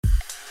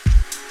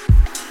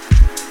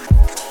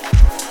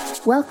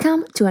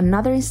Welcome to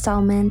another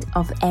installment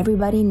of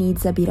Everybody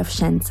Needs a Bit of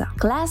Scienza.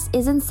 Class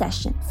is in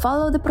session.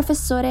 Follow the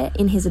Professore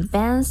in his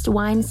advanced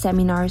wine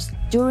seminars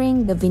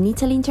during the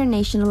Vinitaly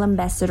International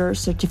Ambassador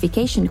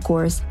Certification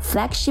Course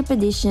Flagship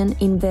Edition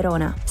in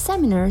Verona.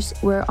 Seminars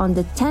were on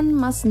the 10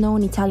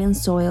 must-known Italian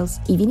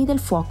soils, I vini del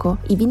fuoco,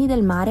 I vini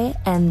del mare,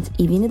 and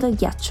I vini del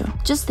ghiaccio.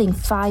 Just think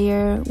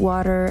fire,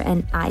 water,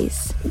 and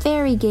ice.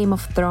 Very Game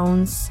of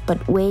Thrones,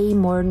 but way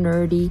more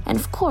nerdy, and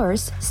of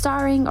course,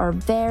 starring our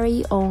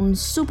very own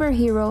superhero,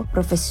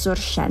 Professor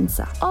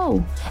Scienza.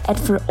 Oh, and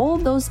for all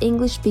those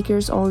English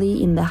speakers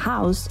only in the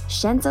house,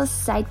 Scienza's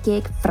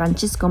sidekick,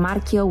 Francesco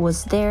Marchio,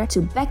 was there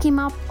to back him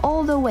up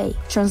all the way,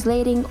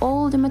 translating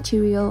all the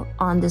material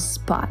on the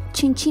spot.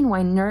 Chin chin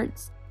wine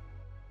nerds.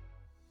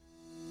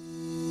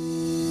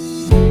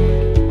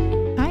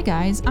 Hi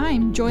guys,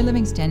 I'm Joy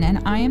Livingston and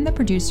I am the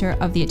producer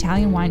of the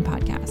Italian Wine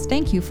Podcast.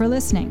 Thank you for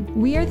listening.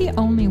 We are the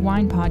only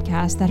wine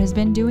podcast that has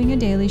been doing a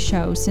daily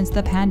show since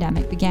the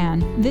pandemic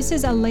began. This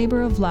is a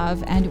labor of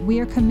love and we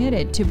are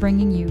committed to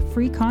bringing you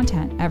free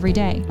content every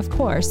day. Of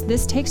course,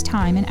 this takes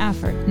time and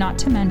effort, not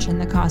to mention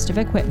the cost of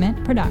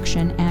equipment,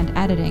 production, and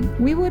editing.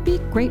 We would be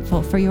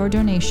grateful for your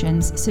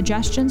donations,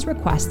 suggestions,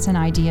 requests, and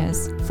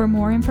ideas. For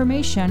more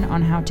information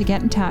on how to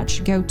get in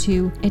touch, go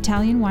to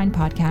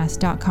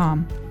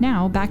italianwinepodcast.com.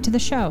 Now, back to the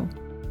show.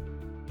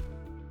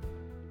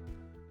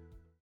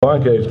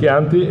 Anche il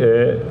Chianti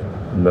è,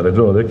 la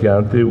regione del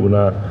Chianti,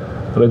 una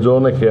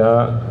regione che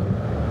ha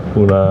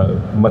una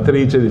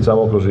matrice,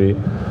 diciamo così,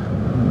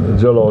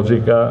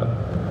 geologica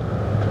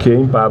che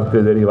in parte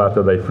è derivata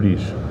dai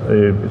flis.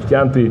 Il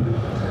Chianti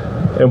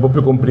è un po'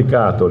 più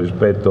complicato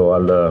rispetto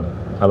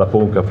alla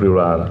Ponca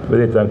friulana.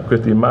 Vedete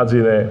questa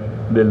immagine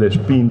delle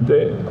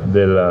spinte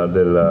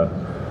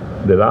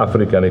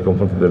dell'Africa nei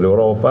confronti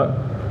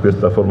dell'Europa,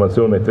 questa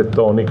formazione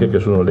tettonica che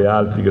sono le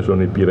Alpi, che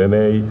sono i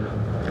Pirenei,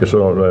 che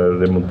sono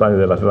le montagne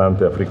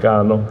dell'Atlante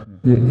africano.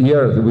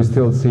 Here we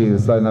still see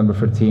slide number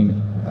 13.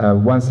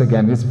 Once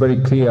again, it's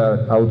very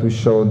clear how to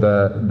show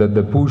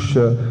the push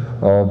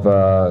of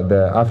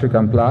the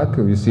African plaque.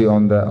 You see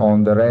on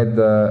the red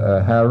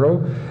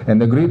arrow,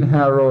 and the green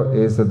arrow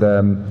is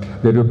the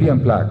European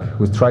plaque,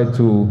 which tried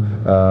to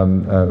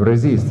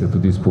resist to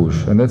this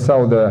push, and that's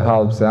how the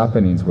Alps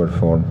Apennines were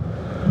formed.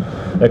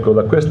 Ecco,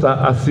 da questa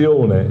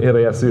azione e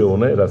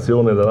reazione,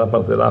 l'azione dalla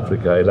parte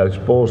dell'Africa e la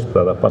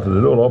risposta da parte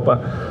dell'Europa,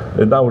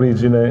 dà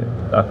origine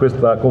a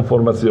questa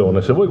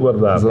conformazione. Se voi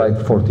guardate, Slide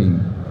 14.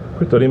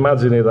 questa è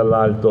un'immagine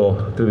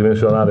dall'alto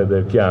tridimensionale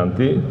del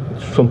Chianti,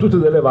 sono tutte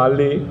delle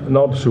valli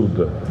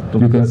nord-sud.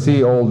 You can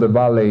see all the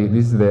valley.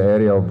 This is the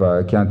area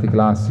of Chianti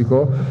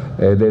Classico,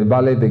 the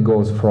valley that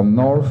goes from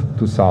north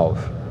to south.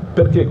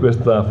 Perché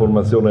questa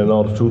formazione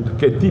nord-sud,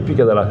 che è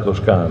tipica della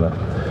Toscana,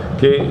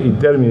 che in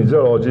termini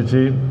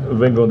geologici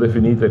vengono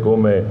definite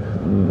come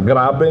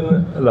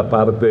Graben, la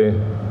parte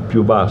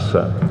più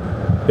bassa,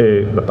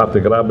 e la parte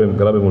Graben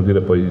vuol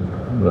dire poi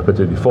una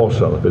specie di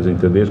fossa, una specie in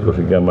tedesco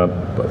si chiama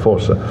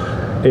fossa,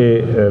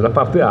 e la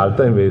parte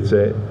alta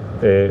invece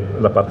è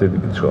la parte di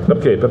disco.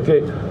 Perché?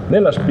 Perché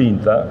nella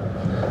spinta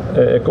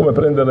è come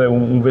prendere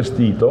un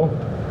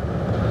vestito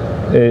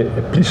e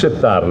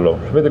plissettarlo.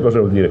 Sapete cosa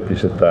vuol dire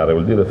plissettare?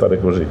 Vuol dire fare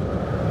così.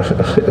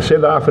 Se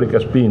l'Africa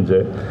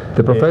spinge,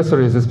 the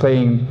professor is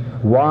explaining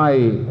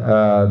why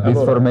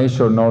this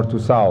formation north to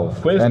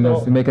south, and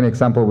make an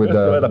example with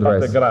questa the è la parte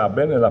rest.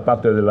 Graben, è la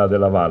parte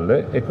della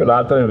valle, e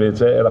quell'altra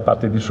invece è la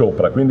parte di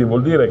sopra, quindi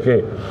vuol dire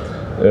che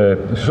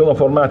si sono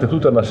formate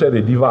tutta una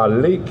serie di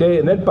valli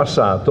che nel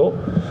passato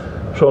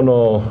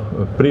sono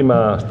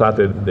prima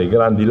state dei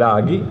grandi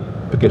laghi,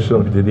 perché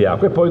sono pieni di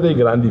acqua, e poi dei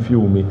grandi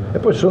fiumi, e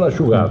poi si sono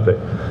asciugate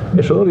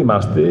e sono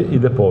rimasti i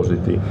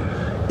depositi.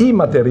 I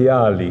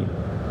materiali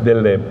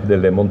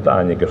delle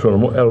montagne, che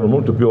erano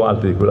molto più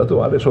alte di quella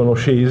attuale, sono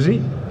scesi,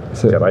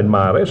 c'era il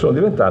mare, e sono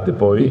diventati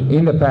poi...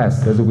 In the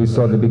past, as we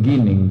saw at the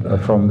beginning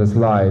from the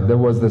slide, there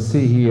was the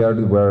sea here,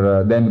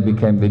 where then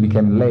they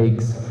became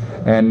lakes,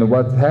 and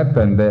what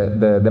happened,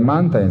 the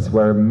mountains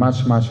were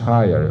much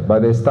higher,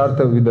 but they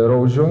started with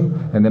erosion,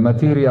 and the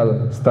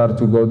material started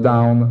to go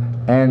down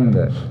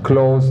and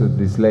close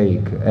this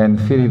lake, and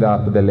fill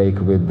up the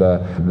lake with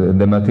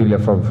the material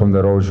from the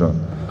erosion.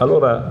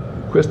 Allora,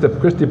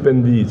 questi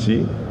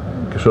pendici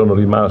che sono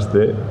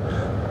rimaste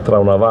tra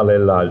una valle e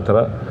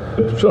l'altra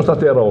sono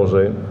state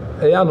erose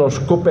e hanno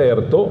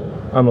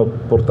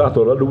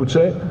portato alla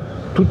luce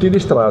tutti gli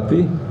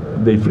strati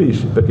dei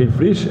flis, perché il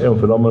flis è un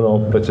fenomeno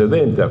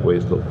precedente a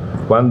questo,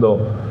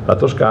 quando la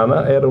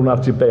Toscana era un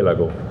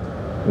arcipelago,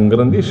 un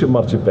grandissimo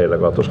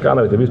arcipelago. La Toscana,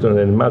 avete visto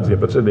nelle immagini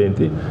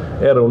precedenti,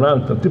 era un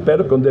altro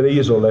arcipelago con delle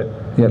isole.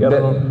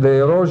 The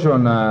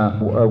erosion,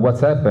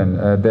 what's happened,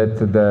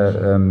 that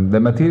the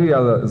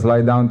material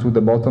slide down to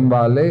the bottom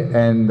valley,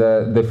 and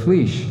the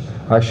fleece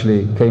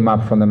actually came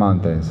up from the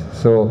mountains.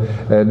 So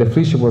the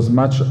fleece was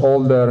much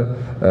older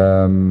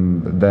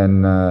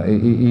than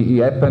it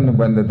happened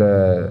when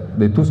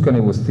the Tuscany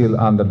was still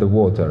under the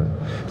water.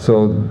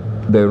 So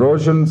the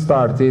erosion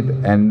started,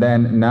 and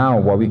then now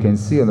what we can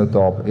see on the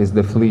top is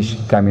the fleece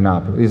coming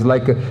up. It's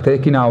like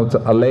taking out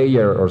a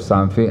layer or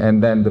something,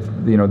 and then the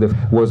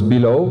was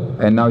below,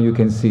 and now you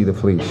can see the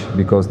fleece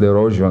because the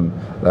erosion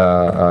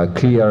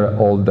clear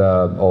all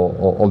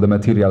the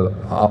material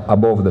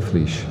above the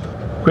fleece.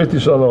 Questi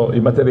sono i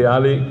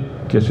materiali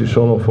che si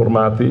sono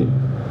formati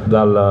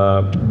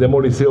dalla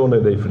demolizione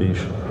dei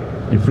fleece.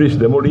 I fleece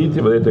demoliti,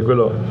 vedete,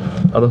 quello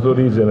ha dato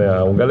origine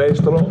a un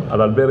galestro,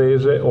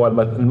 all'alberese o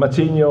il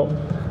macigno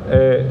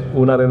è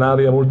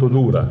un'arenaria molto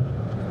dura,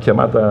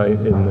 chiamata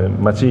in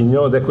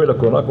macigno, ed è quella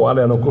con la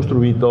quale hanno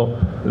costruito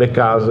le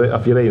case a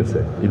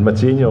Firenze. Il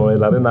macigno è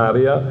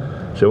l'arenaria.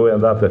 Se voi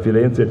andate a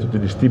Firenze, tutti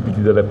gli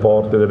stipiti delle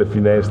porte, delle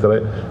finestre,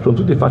 sono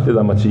tutti fatti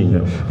da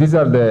macigno. These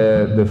are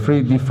the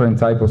three different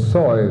types of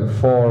soil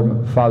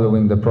formed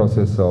following the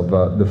process of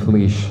the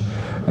fleece.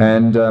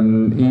 And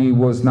he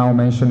was now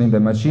mentioning the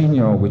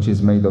macigno, which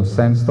is made of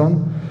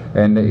sandstone,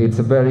 and it's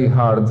a very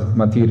hard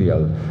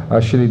material.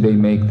 Actually, they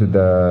make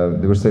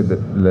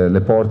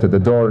le porte, the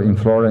door in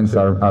Florence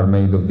are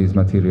made of this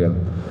material.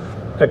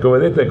 Ecco,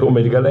 vedete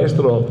come il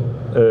galestro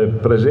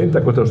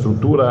presenta questa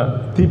struttura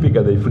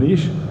tipica dei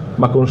fleece,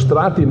 ma con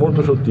strati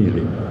molto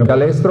sottili.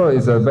 Galestro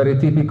is a very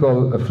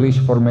typical fleece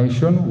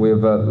formation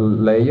with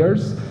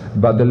layers,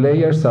 but the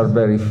layers are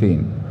very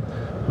thin.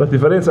 La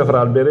differenza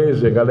fra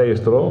alberese e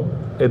galestro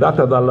è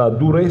data dalla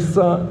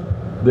durezza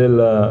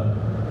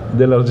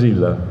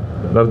dell'argilla.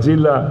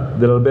 L'argilla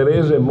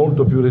dell'alberese è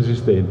molto più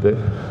resistente,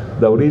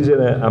 dà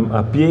origine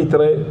a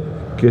pietre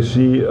che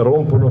si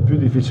rompono più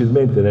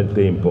difficilmente nel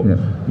tempo,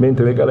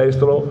 mentre il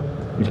galestro,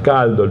 il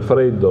caldo, il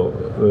freddo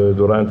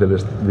durante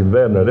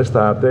l'inverno e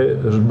l'estate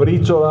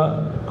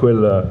sbriciola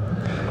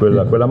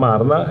quella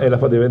marna e la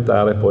fa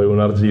diventare poi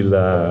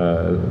un'argilla.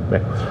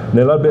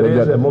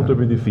 Nell'alberese è molto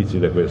più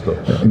difficile questo.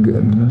 The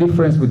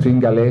difference between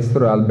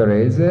galestro and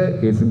alberese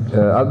is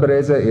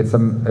alberese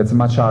it's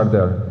much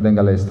harder than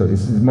galestro.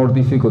 It's more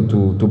difficult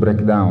to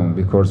break down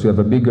because you have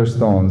a bigger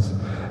stones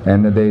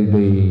and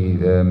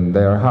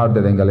they are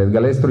harder than galestro.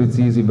 Galestro it's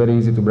very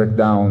easy to break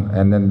down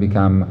and then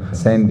become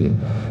sandy.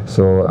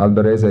 So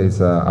alberese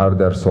is a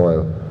harder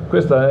soil.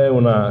 Questa è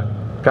una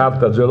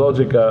carta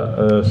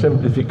geologica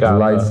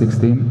semplificata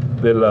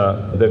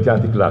del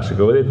Chianti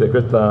classico. Vedete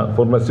questa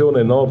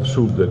formazione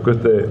nord-sud,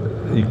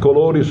 i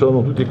colori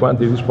sono tutti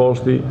quanti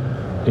disposti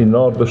in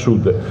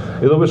nord-sud.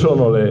 E dove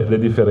sono le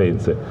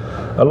differenze?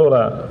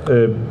 Allora,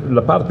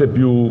 la parte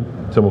più,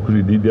 diciamo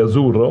così, di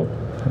azzurro,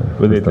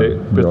 vedete,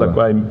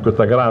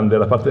 questa grande,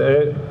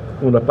 è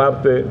una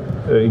parte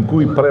in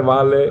cui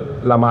prevale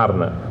la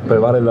marna,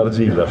 prevale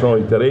l'argilla, sono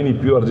i terreni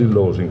più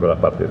argillosi in quella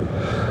parte lì.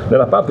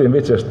 Nella parte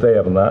invece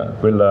esterna,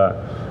 quella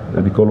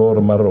di color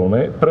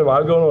marrone,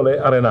 prevalgono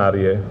le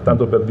arenarie,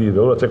 tanto per dire.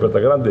 Ora c'è questa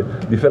grande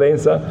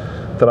differenza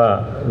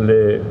tra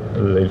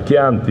il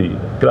Chianti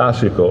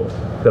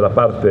classico della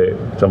parte,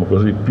 diciamo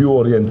così, più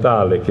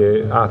orientale,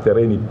 che ha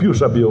terreni più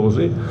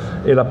sabbiosi,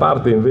 e la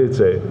parte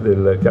invece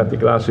del Chianti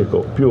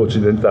classico più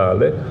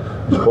occidentale,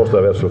 disposta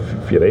verso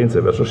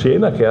Firenze, verso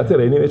Siena, che ha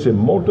terreni invece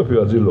molto più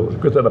argillosi.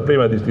 Questa è la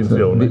prima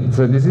distinzione.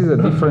 So this is a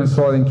different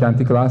soil in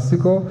Chianti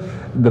classico.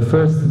 The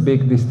first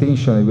big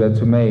distinction that we have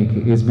to make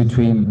is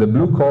between the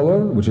blue color,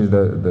 which is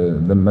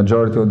the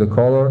majority of the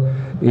color,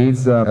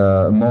 is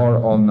more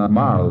on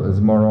marl, is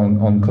more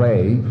on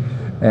clay.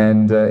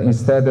 And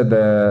instead of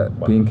the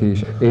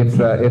pinkish,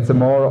 it's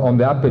more on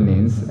the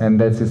Apennines, and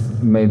that is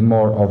made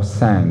more of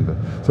sand.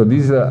 So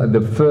this is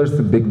the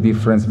first big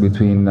difference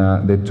between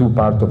the two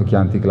parts of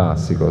Chianti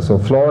Classico. So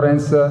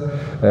Florence,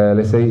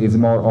 let's say, is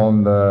more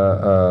on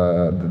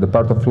the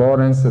part of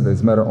Florence that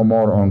is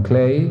more on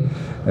clay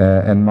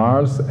and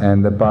marls,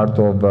 and the part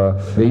of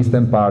the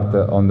eastern part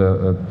on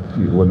the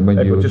when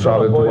you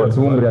travel towards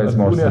Umbria is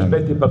more sand. Alcuni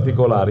aspetti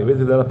particolari.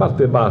 Vedete, nella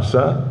parte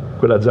bassa,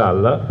 quella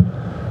gialla,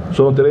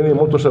 sono terreni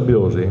molto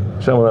sabbiosi.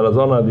 Siamo nella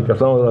zona di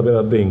Castello della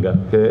Belardenga,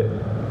 che è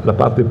la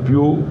parte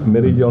più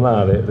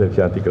meridionale del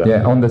Chianti classico.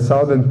 Yeah, on the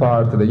southern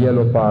part, the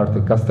yellow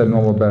part,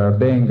 Castelnuovo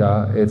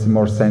Belardenga, it's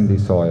more sandy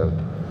soil.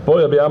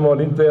 Poi abbiamo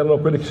all'interno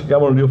quelli che si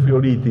chiamano gli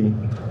ofioliti.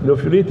 Gli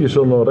ofioliti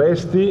sono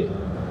resti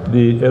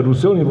di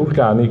eruzioni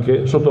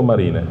vulcaniche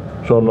sottomarine.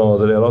 Sono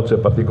delle rocce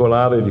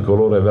particolari di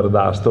colore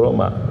verdastro,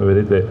 ma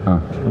vedete.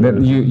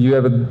 You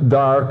have a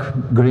dark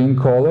green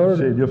color.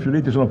 Sì, gli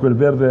ofioliti sono il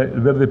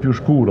verde più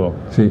scuro.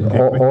 Sì,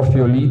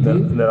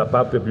 ofioliti. Nella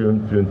parte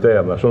più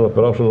interna,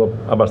 però sono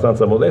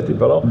abbastanza modesti,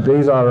 però.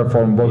 These are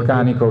from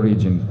volcanic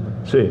origin.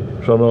 Sì,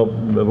 sono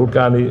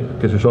vulcani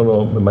che si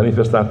sono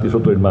manifestati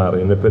sotto il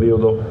mare nel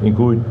periodo in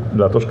cui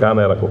la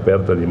Toscana era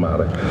coperta di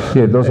mare.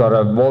 Yeah, those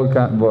are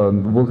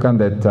volcans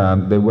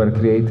that they were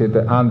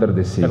created under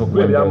the sea. Ecco,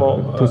 qui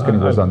abbiamo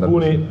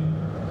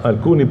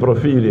alcuni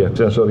profili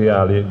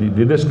sensoriali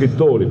di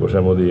descrittori,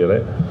 possiamo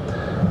dire,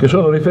 che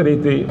sono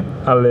riferiti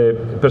alle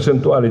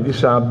percentuali di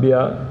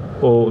sabbia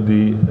o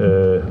di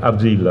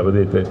argilla,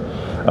 vedete.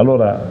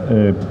 Allora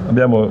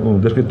abbiamo un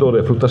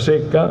descrittore frutta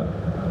secca,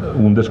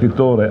 un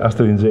descrittore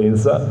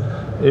astringenza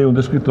e un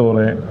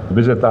descrittore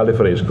vegetale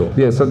fresco.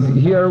 Yeah, so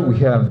here we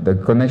have the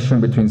connection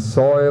between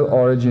soil,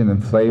 origin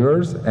and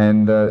flavors,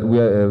 and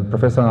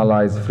Professor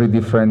analyzed 3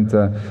 different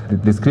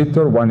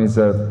descriptors. One is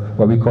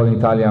what we call in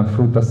Italian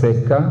frutta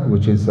secca,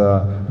 which is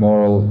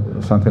more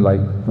something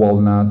like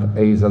walnut,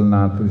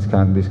 hazelnut,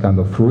 this kind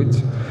of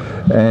fruit.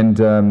 And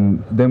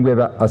then we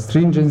have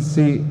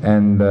astringency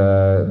and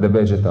the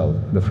vegetal,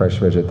 the fresh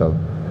vegetal.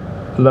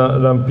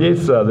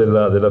 L'ampiezza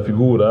della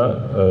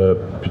figura,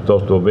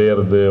 piuttosto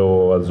verde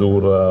o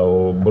azzurra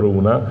o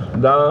bruna,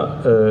 dà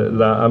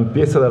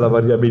l'ampiezza della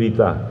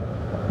variabilità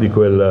di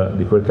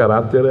quel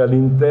carattere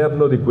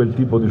all'interno di quel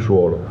tipo di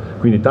suolo.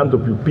 Quindi tanto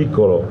più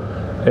piccolo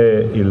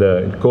è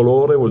il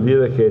colore, vuol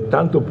dire che è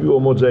tanto più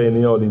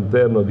omogeneo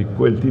all'interno di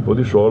quel tipo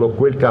di suolo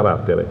quel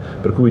carattere.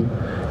 Per cui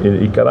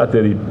i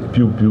caratteri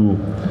più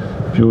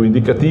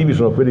indicativi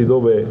sono quelli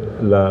dove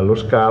lo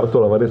scarto,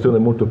 la variazione è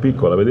molto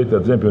piccola. Vedete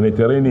ad esempio nei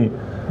terreni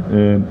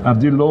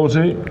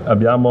argillosi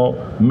abbiamo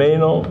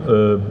meno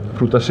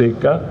frutta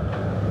secca,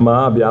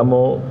 ma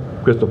abbiamo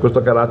questo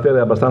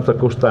carattere abbastanza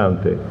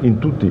costante in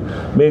tutti,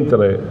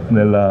 mentre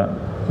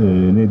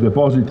nei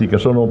depositi che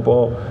sono un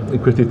po'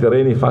 questi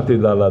terreni fatti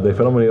dai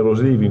fenomeni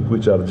erosivi in cui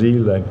c'è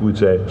argilla, in cui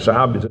c'è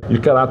sabbia, il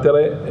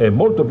carattere è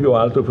molto più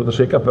alto in frutta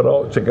secca,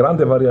 però c'è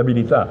grande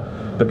variabilità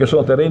perché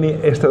sono terreni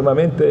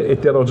estremamente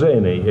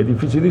eterogenei, è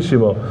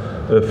difficilissimo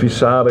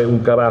fissare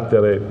un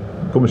carattere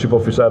come si può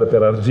fissare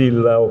per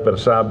argilla o per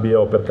sabbia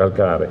o per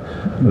calcare.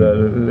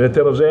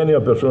 L'eterogeneo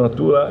per sua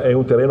natura è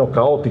un terreno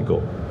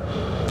caotico.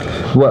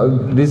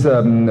 Well, this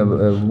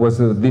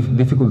was a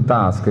difficult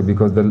task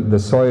because the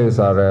soils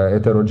are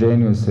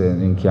heterogeneous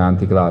in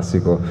Chianti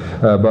Classico.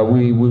 But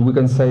we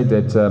can say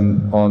that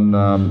on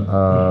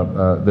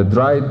the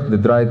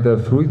dried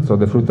fruits, so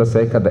the frutta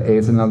secca, the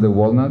hazelnut, the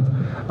walnut,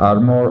 are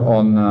more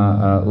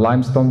on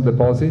limestone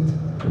deposit,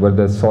 where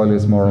the soil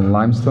is more on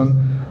limestone.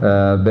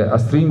 The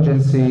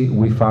astringency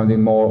we found it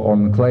more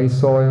on clay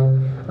soil.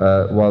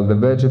 While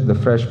the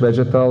fresh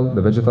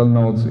vegetal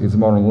notes is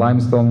more on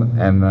limestone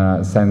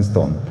and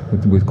sandstone,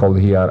 we call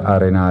here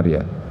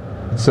arenaria.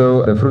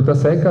 So the frutta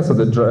secca, so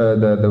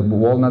the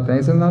walnut and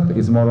hazelnut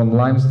is more on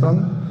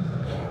limestone,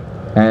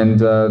 and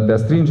the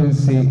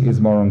astringency is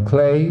more on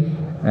clay,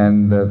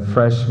 and the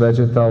fresh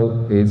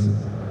vegetal is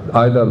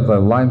either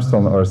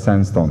limestone or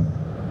sandstone.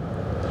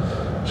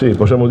 Sì,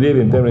 possiamo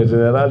dire in termini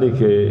generali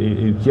che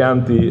il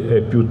Chianti è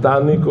più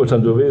tannico, il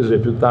Sangiovese è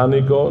più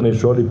tannico nei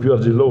suoli più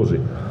argillosi,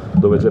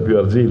 dove c'è più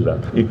argilla.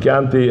 Il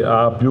Chianti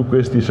ha più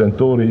questi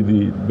sentori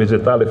di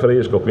vegetale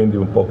fresco, quindi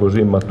un po'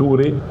 così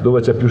maturi, dove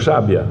c'è più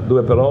sabbia,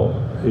 dove però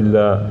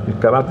il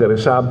carattere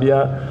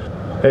sabbia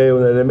è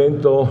un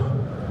elemento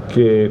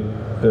che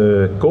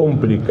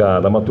complica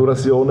la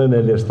maturazione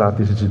nelle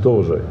estati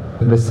siccitose.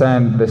 The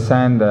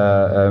sand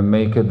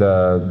make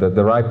the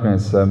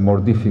ripeness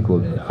more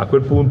difficult. A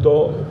quel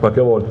punto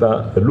qualche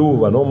volta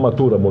l'uva non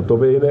matura molto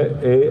bene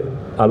e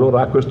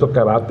allora ha questo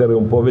carattere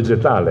un po'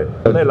 vegetale.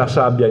 Non è la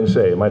sabbia in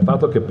sé, ma il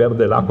fatto che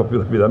perde l'acqua più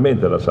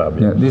rapidamente la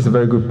sabbia. Yeah, this is a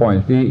very good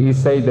point. He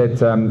said that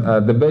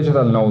the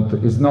vegetal note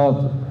is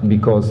not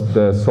because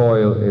the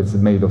soil is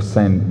made of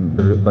sand,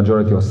 the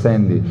majority of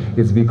sandy.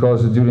 It's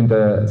because during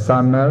the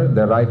summer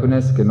the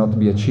ripeness cannot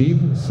be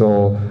achieved,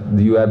 so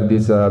you have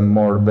this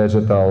more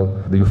vegetal.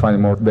 You find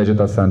more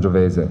vegetal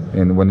Sangiovese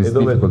when it's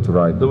difficult to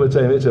ripen. Dove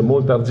c'è invece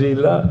molta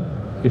argilla,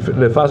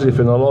 le fasi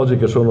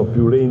fenologiche sono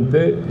più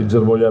lente, il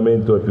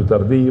germogliamento è più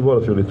tardivo, la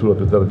fioritura è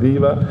più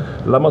tardiva,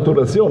 la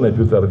maturazione è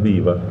più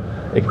tardiva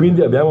e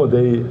quindi abbiamo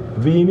dei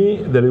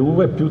vini, delle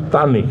uve più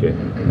tanniche.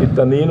 Il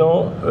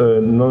tannino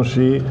non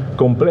si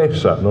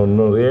complessa,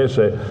 non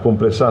riesce a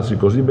complessarsi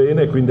così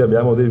bene e quindi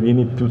abbiamo dei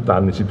vini più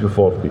tannici, più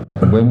forti.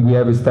 When we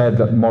have instead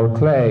more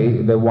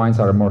clay, the wines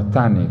are more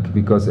tannic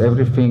because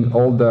everything,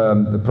 all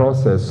the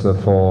process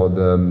for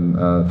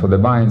the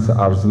vines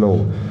are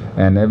slow,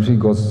 and everything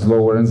goes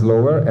slower and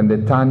slower, and the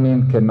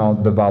tannin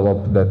cannot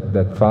develop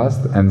that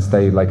fast and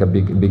stay like a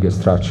bigger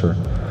structure.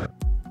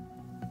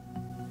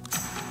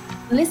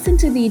 Listen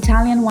to the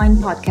Italian Wine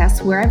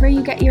Podcast wherever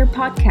you get your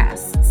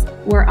podcasts.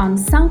 We're on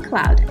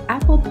SoundCloud,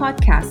 Apple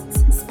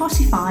Podcasts,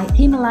 Spotify,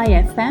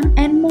 Himalaya FM,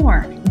 and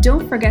more.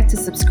 Don't forget to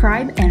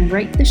subscribe and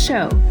rate the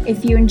show.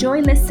 If you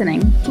enjoy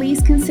listening,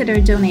 please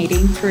consider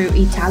donating through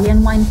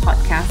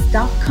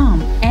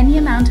ItalianWinePodcast.com. Any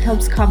amount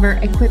helps cover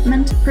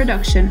equipment,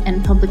 production,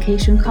 and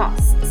publication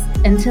costs.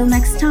 Until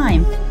next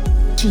time,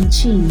 cin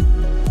cin.